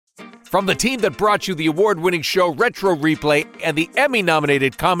From the team that brought you the award-winning show Retro Replay and the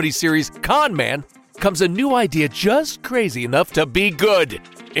Emmy-nominated comedy series Con Man, comes a new idea just crazy enough to be good.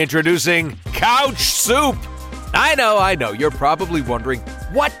 Introducing Couch Soup. I know, you're probably wondering,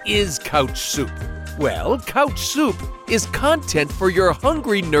 what is Couch Soup? Well, Couch Soup is content for your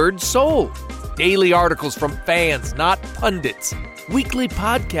hungry nerd soul. Daily articles from fans, not pundits. Weekly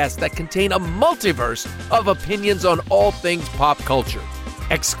podcasts that contain a multiverse of opinions on all things pop culture.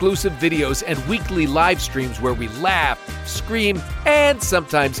 Exclusive videos and weekly live streams where we laugh, scream, and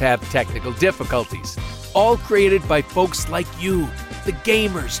sometimes have technical difficulties. All created by folks like you, the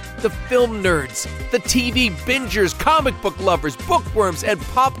gamers, the film nerds, the TV bingers, comic book lovers, bookworms, and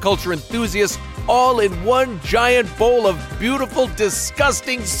pop culture enthusiasts, all in one giant bowl of beautiful,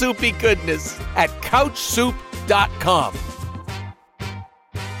 disgusting, soupy goodness at CouchSoup.com.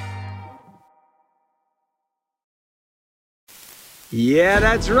 Yeah,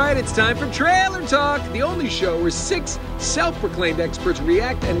 that's right. It's time for Trailer Talk, the only show where 6 self-proclaimed experts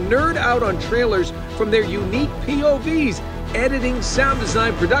react and nerd out on trailers from their unique POVs, editing, sound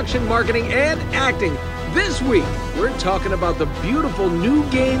design, production, marketing, and acting. This week, we're talking about the beautiful new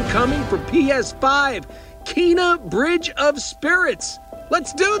game coming for PS5, Kena Bridge of Spirits.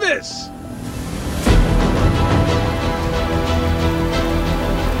 Let's do this!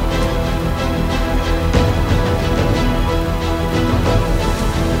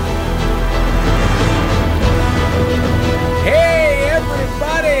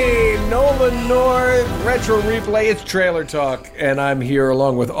 Nolan North, Retro Replay, it's Trailer Talk, and I'm here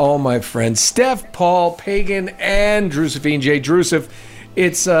along with all my friends, Steph, Paul, Pagan, and Drusephine J. Drusef.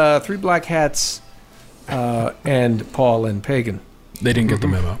 It's 3 black hats and Paul and Pagan. They didn't get the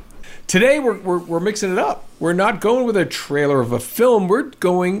memo. Today we're mixing it up. We're not going with a trailer of a film. We're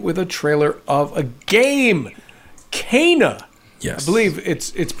going with a trailer of a game, Kena. Yes, I believe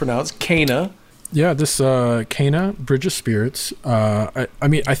it's pronounced Kena. Yeah, this Kena Bridge of Spirits. I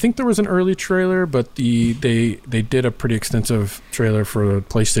mean, I think there was an early trailer, but they did a pretty extensive trailer for the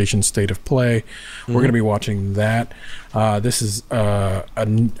PlayStation State of Play. Mm-hmm. We're going to be watching that. This is a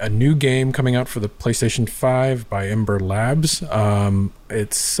new game coming out for the PlayStation 5 by Ember Labs.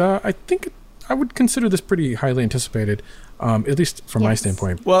 It's I think I would consider this pretty highly anticipated. At least from my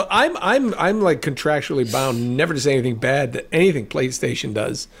standpoint. Well, I'm like contractually bound never to say anything bad to anything PlayStation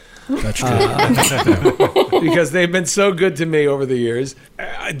does. That's true. Because they've been so good to me over the years.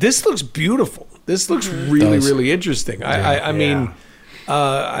 This looks beautiful. This looks really interesting. I mean,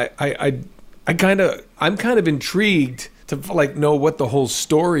 I'm kind of intrigued to like know what the whole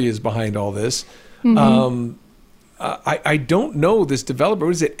story is behind all this. Mm-hmm. I don't know this developer.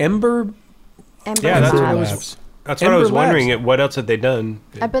 What is it? Ember? Yeah, that's what I was wondering. What else had they done?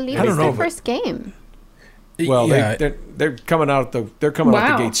 I believe it's their first game. Well, yeah. they're coming out the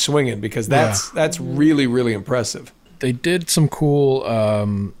gate swinging because that's really impressive. They did some cool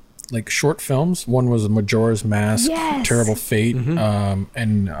like short films. One was Majora's Mask, Terrible Fate,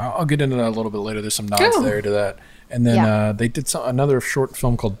 and I'll get into that a little bit later. There's some nods there to that, and then they did another short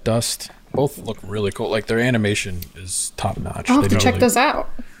film called Dust. Both look really cool. Like their animation is top notch. I'll have to check those out.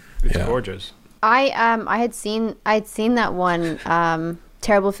 It's gorgeous. I had seen that one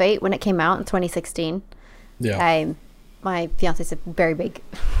Terrible Fate when it came out in 2016. Yeah. My fiance's a very big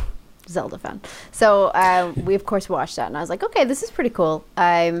Zelda fan. So we of course watched that and I was like, okay, this is pretty cool.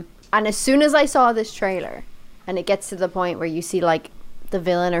 And as soon as I saw this trailer and it gets to the point where you see like the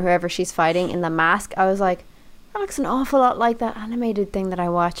villain or whoever she's fighting in the mask, I was like, that looks an awful lot like that animated thing that I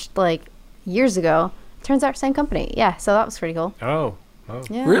watched like years ago. Turns out same company. Yeah, so that was pretty cool. Oh.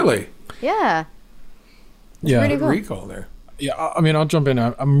 Yeah. Really? Yeah. Yeah. Pretty cool. Recall there. Yeah, I mean, I'll jump in.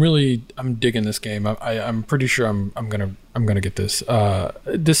 I'm digging this game. I'm pretty sure I'm gonna get this.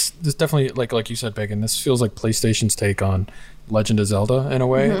 This definitely like you said, Megan. This feels like PlayStation's take on Legend of Zelda in a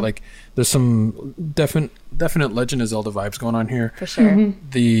way. Mm-hmm. Like there's some definite Legend of Zelda vibes going on here. For sure.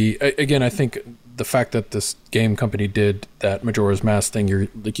 Mm-hmm. Again, I think the fact that this game company did that Majora's Mask thing,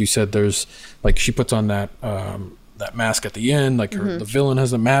 like you said, there's like she puts on that mask at the end, like the villain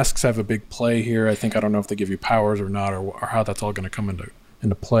has the masks have a big play here. I don't know if they give you powers or not, or how that's all going to come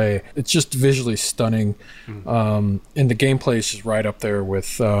into play. It's just visually stunning, and the gameplay is just right up there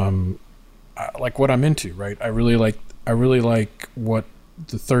with like what I'm into. Right, I really like what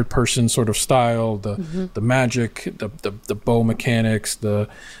the third person sort of style, the magic, the bow mechanics,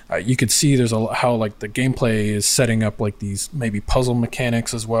 you could see there's how like the gameplay is setting up like these maybe puzzle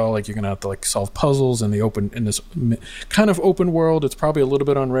mechanics as well. Like you're gonna have to like solve puzzles in this kind of open world. It's probably a little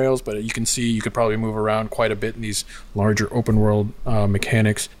bit on rails, but you can see you could probably move around quite a bit in these larger open world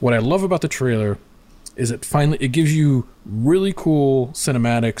mechanics. What I love about the trailer is it gives you really cool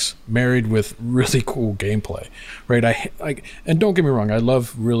cinematics married with really cool gameplay, right? And don't get me wrong, I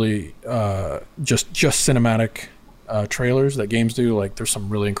love really just cinematic trailers that games do. Like there's some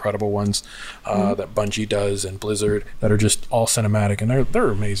really incredible ones that Bungie does and Blizzard that are just all cinematic, and they're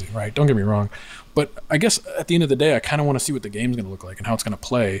amazing, right? Don't get me wrong, but I guess at the end of the day, I kind of want to see what the game's going to look like and how it's going to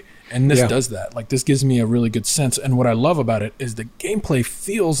play, and this does that. Like this gives me a really good sense, and what I love about it is the gameplay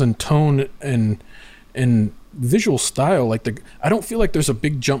feels and tone and visual style. Like I don't feel like there's a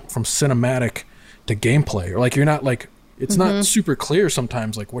big jump from cinematic to gameplay, or like you're not like. It's not super clear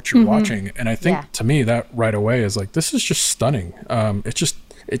sometimes, like what you're watching, and I think to me that right away is like this is just stunning. It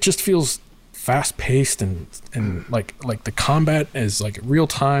just feels fast paced and like the combat is like real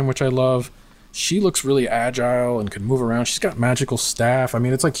time, which I love. She looks really agile and can move around. She's got magical staff. I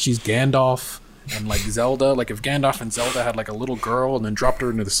mean, it's like she's Gandalf and like Zelda. Like if Gandalf and Zelda had like a little girl and then dropped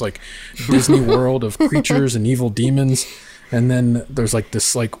her into this like Disney world of creatures and evil demons. And then there's like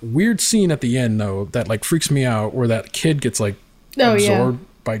this like weird scene at the end though that like freaks me out, where that kid gets like absorbed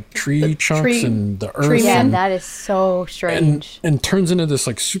by tree chunks and the earth. Yeah, that is so strange. And turns into this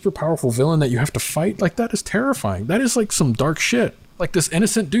like super powerful villain that you have to fight. Like that is terrifying. That is like some dark shit. Like this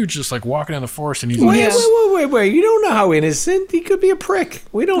innocent dude just like walking in the forest and he's wait. You don't know how innocent. He could be a prick.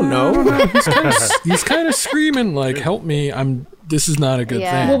 We don't know. He's kind of screaming like, "Help me! This is not a good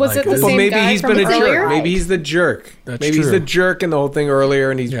thing." Well, was it the same maybe guy he's from been a earlier? jerk. Maybe he's the jerk. Maybe he's the jerk in the whole thing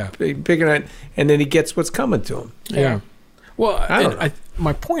earlier, and he's picking on, and then he gets what's coming to him. Yeah. Well,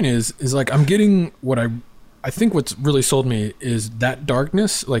 my point is like I'm getting what I think what's really sold me is that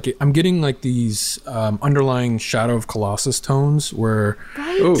darkness. Like I'm getting like these underlying Shadow of Colossus tones where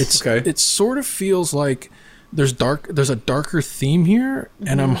it sort of feels like there's a darker theme here,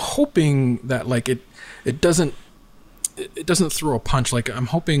 and I'm hoping that like it doesn't throw a punch. Like I'm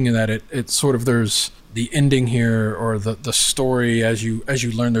hoping that it sort of there's the ending here, or the story as you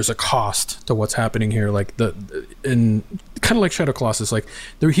learn there's a cost to what's happening here. Like in kind of like Shadow Colossus, like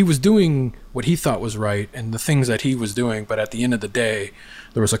he was doing what he thought was right and the things that he was doing, but at the end of the day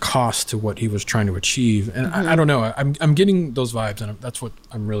there was a cost to what he was trying to achieve. And I don't know, I'm getting those vibes, and that's what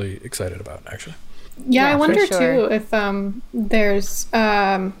I'm really excited about actually. Yeah, I wonder too if there's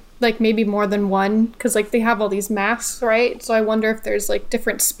like maybe more than one, because like they have all these masks, right? So I wonder if there's like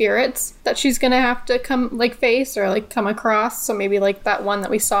different spirits that she's gonna have to come like face or like come across. So maybe like that one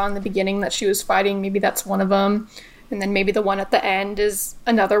that we saw in the beginning that she was fighting, maybe that's one of them, and then maybe the one at the end is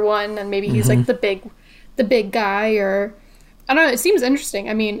another one, and maybe he's like the big guy, or I don't know. It seems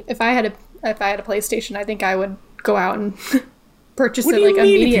interesting. I mean, if I had a PlayStation, I think I would go out and purchase it like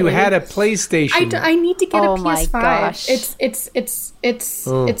immediately. If you had a PlayStation, I need to get a PS5. My gosh.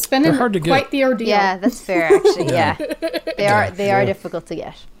 It's been hard to quite get. the ordeal. Yeah, that's fair actually. Yeah, they are difficult to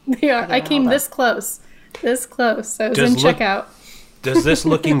get. Yeah, I came this close. I was in checkout. Does this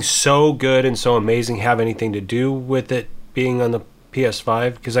looking so good and so amazing have anything to do with it being on the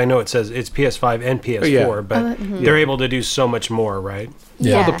PS5? Because I know it says it's PS5 and PS4, but they're able to do so much more, right?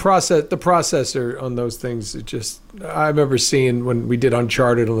 Yeah. Well, the processor on those things, I remember seeing when we did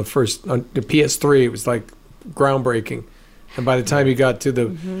Uncharted on the PS3, it was like groundbreaking. And by the time you got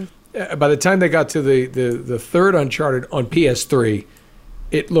to by the time they got to the third Uncharted on PS3,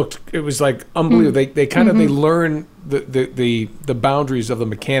 it was like unbelievable. They kind of they learn the boundaries of the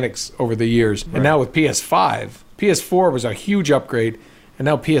mechanics over the years. Right. And now with PS4 was a huge upgrade, and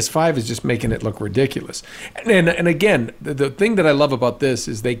now PS5 is just making it look ridiculous. And again, the thing that I love about this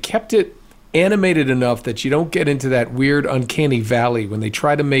is they kept it animated enough that you don't get into that weird uncanny valley when they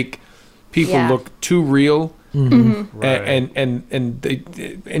try to make people look too real. Right.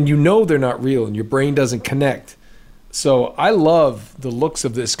 And you know they're not real, and your brain doesn't connect. So I love the looks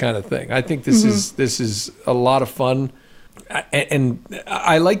of this kind of thing. I think this is a lot of fun, and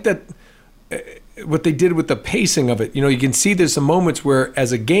I like that what they did with the pacing of it. You know, you can see there's some moments where,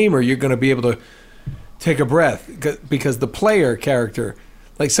 as a gamer, you're going to be able to take a breath because the player character,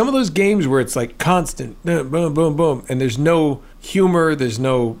 like some of those games where it's like constant boom, boom, boom, and there's no humor, there's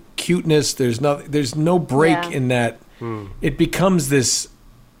no cuteness, there's no break in that. It becomes this.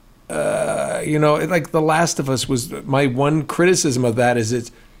 Like The Last of Us was my one criticism of that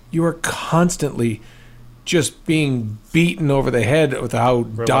is you are constantly just being beaten over the head with how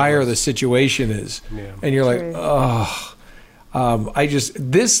dire the situation is, and you're like,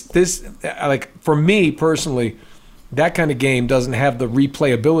 for me personally, that kind of game doesn't have the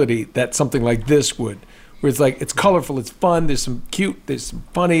replayability that something like this would, where it's like it's colorful, it's fun, there's some cute, there's some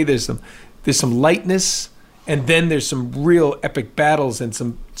funny, there's some lightness. And then there's some real epic battles and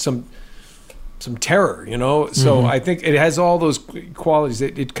some terror, you know. So I think it has all those qualities.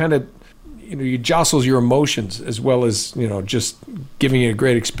 It kind of, you jostles your emotions as well as just giving you a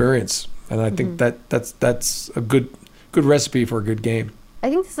great experience. And I think that's a good recipe for a good game. I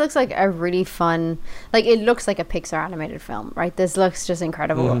think this looks like a really fun, like it looks like a Pixar animated film, right? This looks just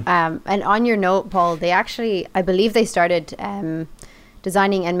incredible. And on your note, Paul, they actually, I believe they started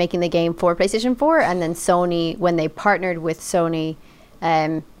designing and making the game for PlayStation 4, and then Sony, when they partnered with Sony,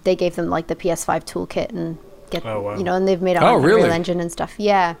 they gave them like the PS5 toolkit and and they've made it on Unreal Engine and stuff.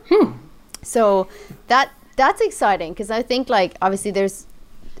 Yeah. So that's exciting, because I think like obviously there's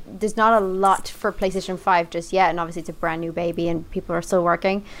not a lot for PlayStation 5 just yet, and obviously it's a brand new baby and people are still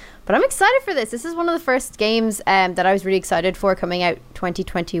working, but I'm excited for this. This is one of the first games that I was really excited for, coming out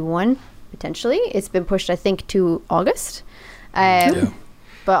 2021 potentially. It's been pushed, I think, to August. But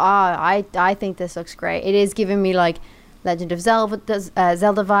I think this looks great. It is giving me like Legend of Zelda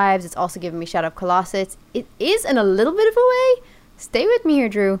vibes. It's also giving me Shadow of Colossus. It is in a little bit of a way, stay with me here,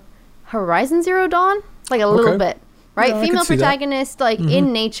 Drew, Horizon Zero Dawn, like a little bit. Right, yeah, female protagonist, like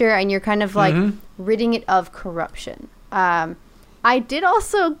in nature, and you're kind of like ridding it of corruption. I did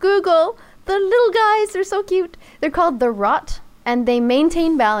also Google the little guys; they're so cute. They're called the Rot, and they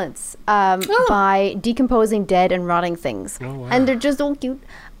maintain balance by decomposing dead and rotting things. Oh, wow. And they're just so cute.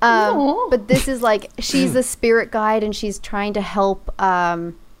 But this is like, she's a spirit guide, and she's trying to help,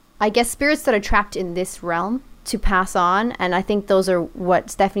 I guess, spirits that are trapped in this realm to pass on. And I think those are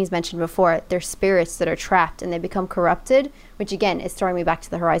what Stephanie's mentioned before. They're spirits that are trapped and they become corrupted, which again is throwing me back to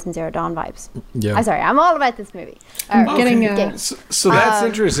the Horizon Zero Dawn vibes. Yeah, I'm sorry, I'm all about this movie. So that's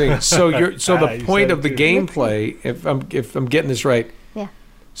interesting. So the point of the gameplay, if I'm getting this right,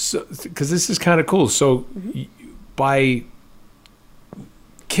 so because this is kind of cool. So by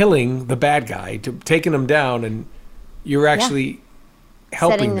killing the bad guy, taking him down, and you're actually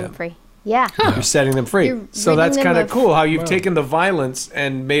helping setting them free. Yeah. You're setting them free. So that's kind of cool how you've taken the violence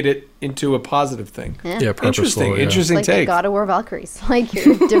and made it into a positive thing. Yeah, interesting like take. The God of War Valkyries. Like,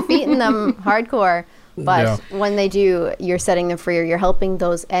 you're defeating them hardcore, but when they do, you're setting them free, or you're helping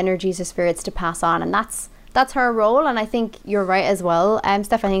those energies or spirits to pass on, and that's her role. And I think you're right as well,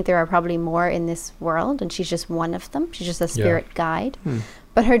 Steph. I think there are probably more in this world, and she's just one of them. She's just a spirit guide.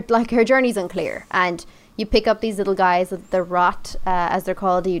 But her journey's unclear, and you pick up these little guys, the Rot, as they're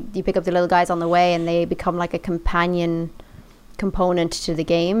called. You pick up the little guys on the way, and they become like a companion component to the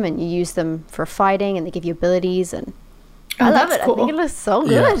game, and you use them for fighting, and they give you abilities, and I love it. Cool. I think it looks so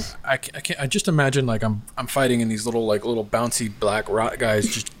good. Yeah. I just imagine like I'm fighting, and these little bouncy black Rot guys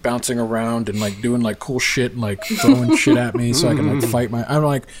just bouncing around and like doing like cool shit and like throwing shit at me so I can like fight my. I'm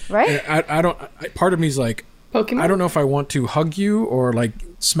like, right. I don't. Part of me's like, Pokemon? I don't know if I want to hug you or like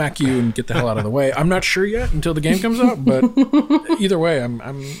smack you and get the hell out of the way. I'm not sure yet until the game comes out, but either way,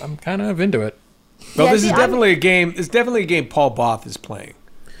 I'm kind of into it. Well, this is definitely a game. It's definitely a game Paul Both is playing.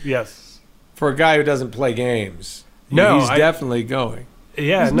 Yes. For a guy who doesn't play games, he's definitely going.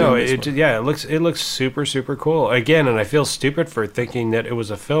 Yeah, it looks super, super cool. Again, and I feel stupid for thinking that it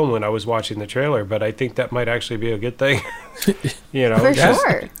was a film when I was watching the trailer, but I think that might actually be a good thing. For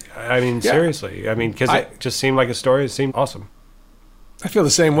sure. I mean, seriously. I mean, because it just seemed like a story. It seemed awesome. I feel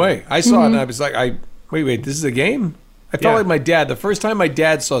the same way. I saw it and I was like, wait, this is a game? I felt like my dad. The first time my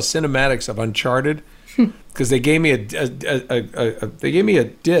dad saw cinematics of Uncharted, because they gave me a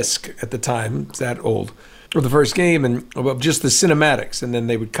disc at the time. It's that old. Of the first game, and of just the cinematics, and then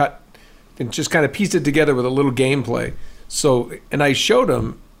they would cut and just kind of piece it together with a little gameplay. So, and I showed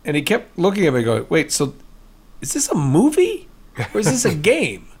him, and he kept looking at me going, wait, so is this a movie or is this a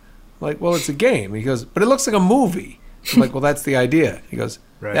game? I'm like, well, it's a game. He goes, but it looks like a movie. I'm like, well, that's the idea. He goes,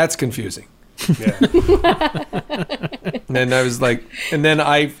 that's confusing. Yeah. And then I was like, and then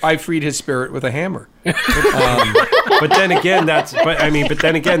I freed his spirit with a hammer. But then again,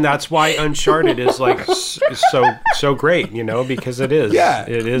 that's why Uncharted is like so great, because it is. Yeah,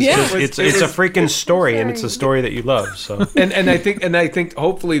 it is. Yeah. It's a freaking story, and it's a story that you love. So and I think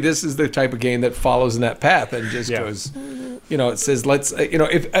hopefully this is the type of game that follows in that path and just goes, it says let's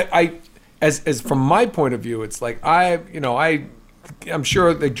if I as from my point of view, it's like I'm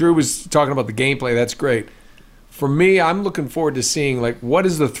sure that Drew was talking about the gameplay. That's great. For me, I'm looking forward to seeing like what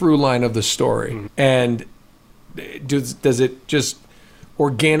is the through line of the story, and does it just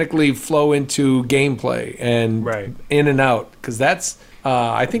organically flow into gameplay and in and out? Because that's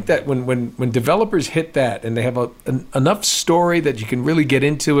I think that when developers hit that and they have enough story that you can really get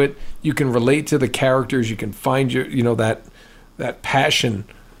into it, you can relate to the characters, you can find your that passion.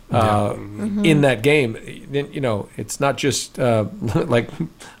 In that game, it's not just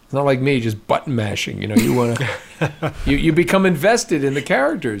it's not like me just button mashing. You want to, you become invested in the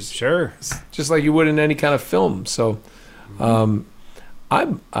characters. Sure, just like you would in any kind of film. So,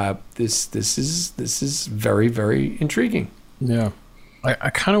 This is very, very intriguing. Yeah,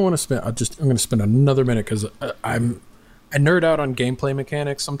 I kind of want to spend. I'm going to spend another minute because I nerd out on gameplay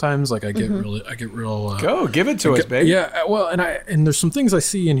mechanics sometimes. Like I get real. Go give it to us, babe. Yeah, well, and there's some things I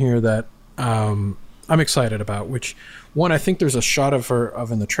see in here that I'm excited about. Which one, I think there's a shot of her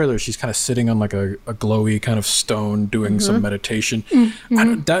in the trailer. She's kind of sitting on like a glowy kind of stone doing some meditation.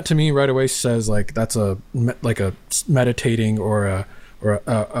 That to me right away says like that's a meditating or a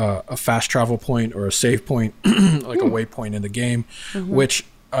fast travel point or a save point, like a waypoint in the game, which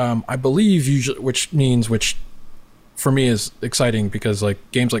I believe usually, which for me is exciting because like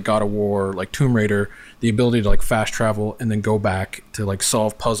games like God of War, like Tomb Raider, the ability to like fast travel and then go back to like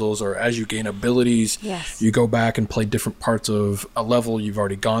solve puzzles, or as you gain abilities, you go back and play different parts of a level you've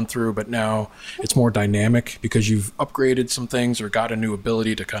already gone through, but now it's more dynamic because you've upgraded some things or got a new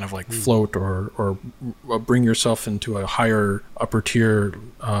ability to kind of like float or bring yourself into a higher upper tier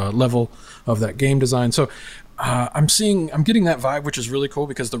level of that game design. So I'm getting that vibe, which is really cool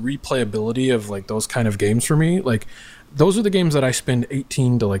because the replayability of like those kind of games for me, like those are the games that I spend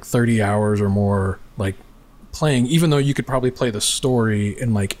 18 to like 30 hours or more like playing, even though you could probably play the story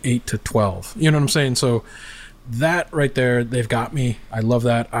in like 8 to 12. You know what I'm saying? So that right there, they've got me. I love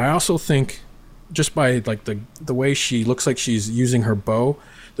that. I also think just by like the way she looks like she's using her bow,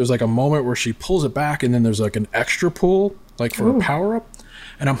 there's like a moment where she pulls it back and then there's like an extra pull like for a power up.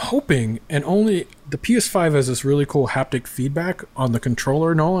 And I'm hoping, and only the PS5 has this really cool haptic feedback on the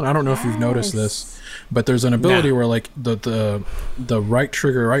controller, Nolan. I don't know if you've noticed this, but there's an ability where like the right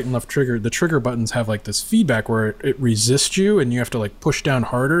trigger, right and left trigger, the trigger buttons have like this feedback where it resists you and you have to like push down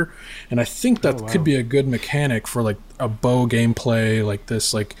harder. And I think that could be a good mechanic for like a bow gameplay like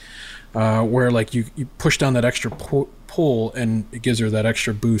this, like where like you push down that extra pull and it gives her that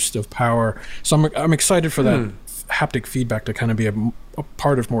extra boost of power. So I'm excited for that haptic feedback to kind of be a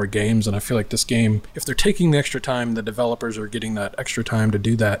part of more games. And I feel like this game, if they're taking the extra time, the developers are getting that extra time to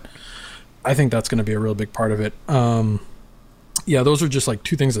do that, I think that's going to be a real big part of it. Yeah, those are just like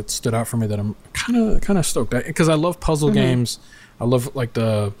two things that stood out for me that I'm kind of stoked at, because I love puzzle games. I love like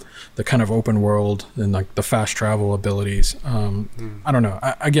the kind of open world and like the fast travel abilities. I don't know.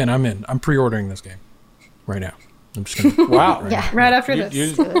 I'm in. I'm pre-ordering this game right now. I'm just gonna right after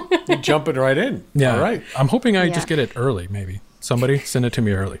this. You're jumping right in. Yeah, all right. I'm hoping I just get it early. Maybe somebody send it to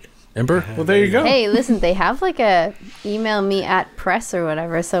me early. Ember. Well, there you go. Hey, listen, they have like a email me at press or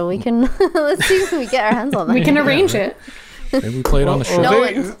whatever, so we can let's see if we get our hands on that. We can arrange it. Maybe we play it on the show.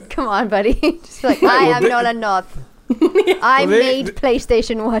 No, come on, buddy. Just be like, I am not a not. I made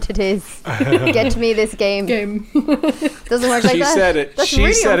PlayStation what it is. Get me this game. Doesn't work like that. She said it. That's she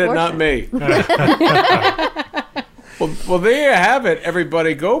really said it, not me. Well, there you have it,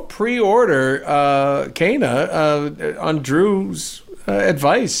 everybody. Go pre-order Kena on Drew's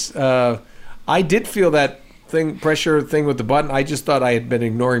advice. I did feel that pressure thing with the button. I just thought I had been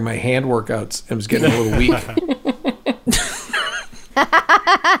ignoring my hand workouts and was getting a little weak.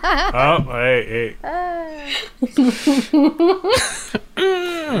 Hey.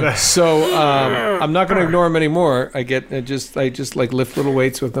 So I'm not going to ignore them anymore. I just like lift little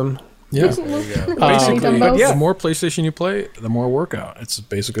weights with them. Yeah, basically, the more PlayStation you play, the more workout. It's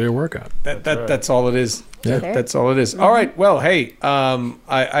basically a workout. That's all it is. Yeah. That's all it is. All right. Well, hey,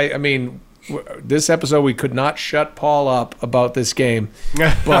 I mean, this episode we could not shut Paul up about this game,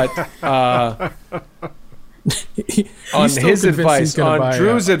 but on his advice, on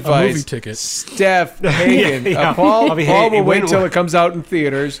Drew's advice, movie ticket. Steph Hagen, Paul will wait till it comes out in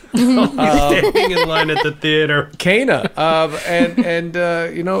theaters. Standing in line at the theater. Kena,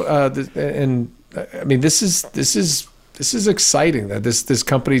 I mean, this is exciting that this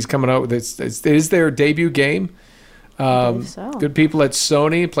company's coming out with this. It is their debut game. Good people at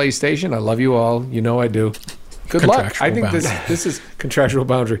Sony, PlayStation. I love you all. You know I do. Good luck. I think this is contractual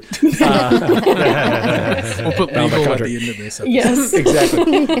boundary. We'll put legal at the end of this episode. Yes,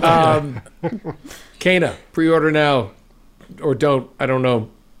 exactly. Kena, pre-order now, or don't. I don't know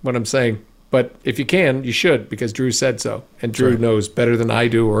what I'm saying, but if you can, you should, because Drew said so, and Drew knows better than I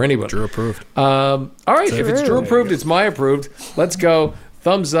do or anybody. Drew approved. All right, if it's Drew approved, it's my approved. Let's go.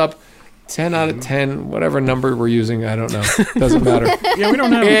 Thumbs up. 10 out of 10, whatever number we're using, I don't know. Doesn't matter. Yeah, we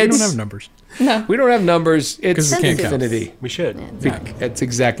don't have numbers. No. We don't have numbers. It's infinity. We should. That's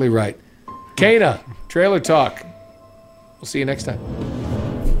exactly right. Kena, Trailer Talk. We'll see you next time.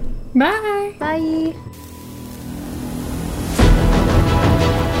 Bye. Bye.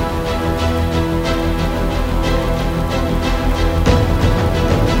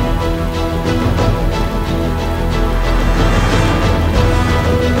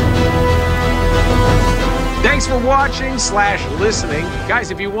 Thanks for watching/listening.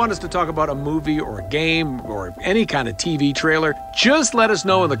 Guys, if you want us to talk about a movie or a game or any kind of TV trailer, just let us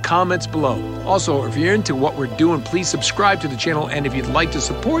know in the comments below. Also, if you're into what we're doing, please subscribe to the channel. And if you'd like to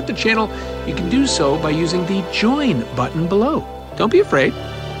support the channel, you can do so by using the join button below. Don't be afraid.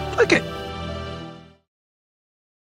 Click it.